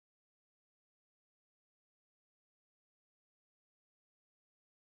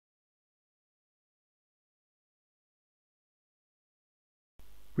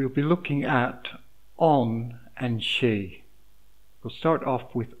We'll be looking at on and chez. We'll start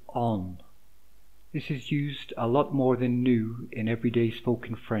off with on. This is used a lot more than nous in everyday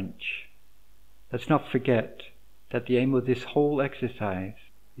spoken French. Let's not forget that the aim of this whole exercise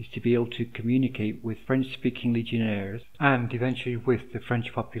is to be able to communicate with French-speaking legionnaires and eventually with the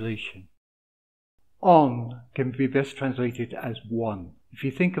French population. On can be best translated as one. If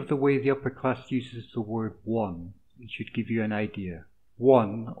you think of the way the upper class uses the word one, it should give you an idea.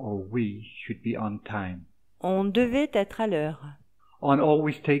 One, or we, should be on time. On devait être à l'heure. On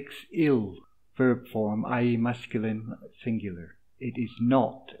always takes il, verb form, i.e. masculine singular. It is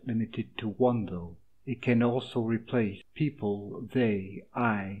not limited to one though. It can also replace people, they,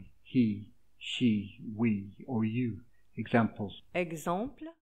 I, he, she, we, or you. Examples. Exemple.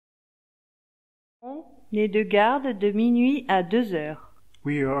 On est de garde de minuit à 2 heures.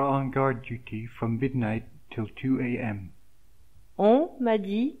 We are on guard duty from midnight till 2 a.m. On m'a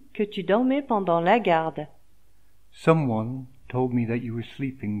dit que tu dormais pendant la garde. Someone told me that you were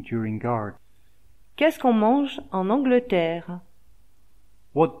sleeping during guard. Qu'est-ce qu'on mange en Angleterre?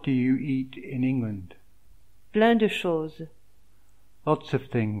 What do you eat in England? Plein de choses. Lots of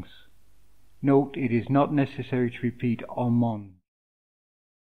things. Note, it is not necessary to repeat on.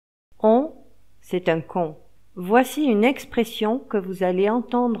 On, c'est un con. Voici une expression que vous allez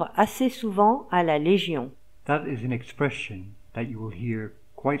entendre assez souvent à la Légion. That is an expression that you will hear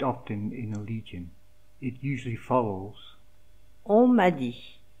quite often in a legion. It usually follows On m'a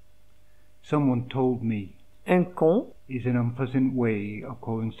dit. someone told me. Un con. Is an unpleasant way of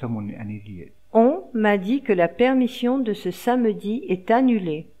calling someone an idiot. On m'a dit que la permission de ce samedi est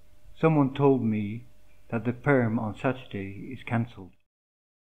annulée. Someone told me that the perm on Saturday is cancelled.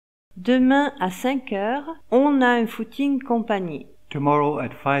 Demain à 5 heures, on a un footing compagnie. Tomorrow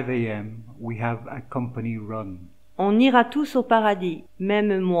at 5 a.m. we have a company run. On ira tous au paradis,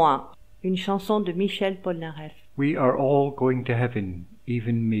 même moi. Une chanson de Michel Polnareff. We are all going to heaven,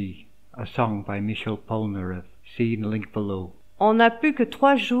 even me. A song by Michel Polnareff. See the link below. On n'a plus que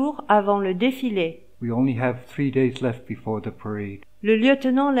 3 jours avant le défilé. We only have 3 days left before the parade. Le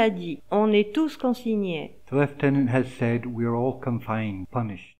lieutenant l'a dit, on est tous consignés. The lieutenant has said we are all confined,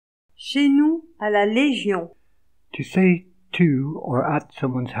 punished. Chez nous, à la Légion. To say to or at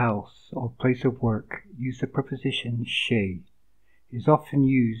someone's house or place of work, use the preposition chez. It is often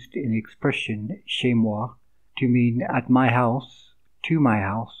used in the expression chez moi to mean at my house, to my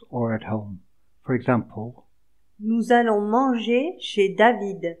house, or at home. For example, Nous allons manger chez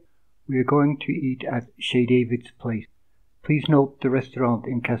David. we are going to eat at Chez David's place. Please note the restaurant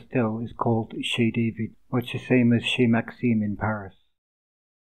in Castel is called Chez David, much the same as Chez Maxime in Paris.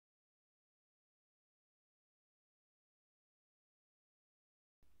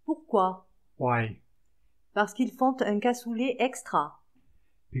 Pourquoi? Why? Parce qu'ils font un cassoulet extra.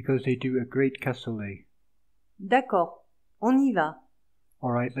 Because they do a great cassoulet. D'accord, on y va.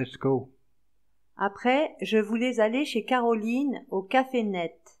 All right, let's go. Après, je voulais aller chez Caroline au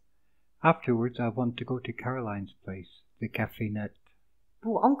CaféNet Afterwards, I want to go to Caroline's place, the CaféNet,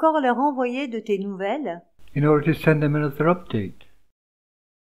 pour encore leur envoyer de tes nouvelles. in order to send them another update.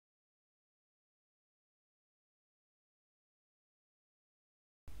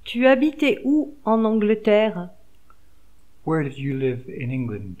 Tu habitais où en Angleterre? Where did you live in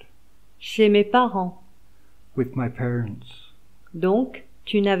England? Chez mes parents. With my parents. Donc,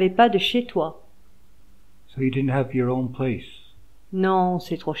 tu n'avais pas de chez toi. So you didn't have your own place? Non,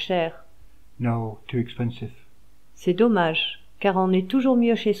 c'est trop cher. No, too expensive. C'est dommage, car on est toujours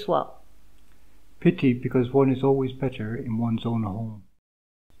mieux chez soi. Pity, because one is always better in one's own home.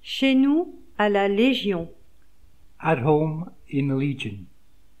 Chez nous, à la Légion. At home, in the Legion.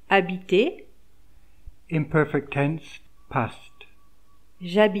 Habiter. Imperfect tense, past.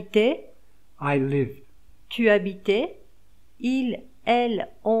 J'habitais. I lived. Tu habitais. Il, elle,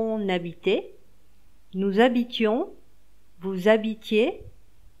 on habitait. Nous habitions. Vous habitiez.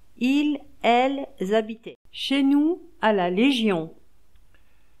 Ils, elles habitaient. Chez nous, à la Légion.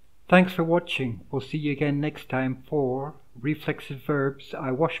 Thanks for watching. We'll see you again next time for reflexive verbs.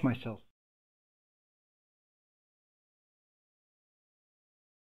 I wash myself.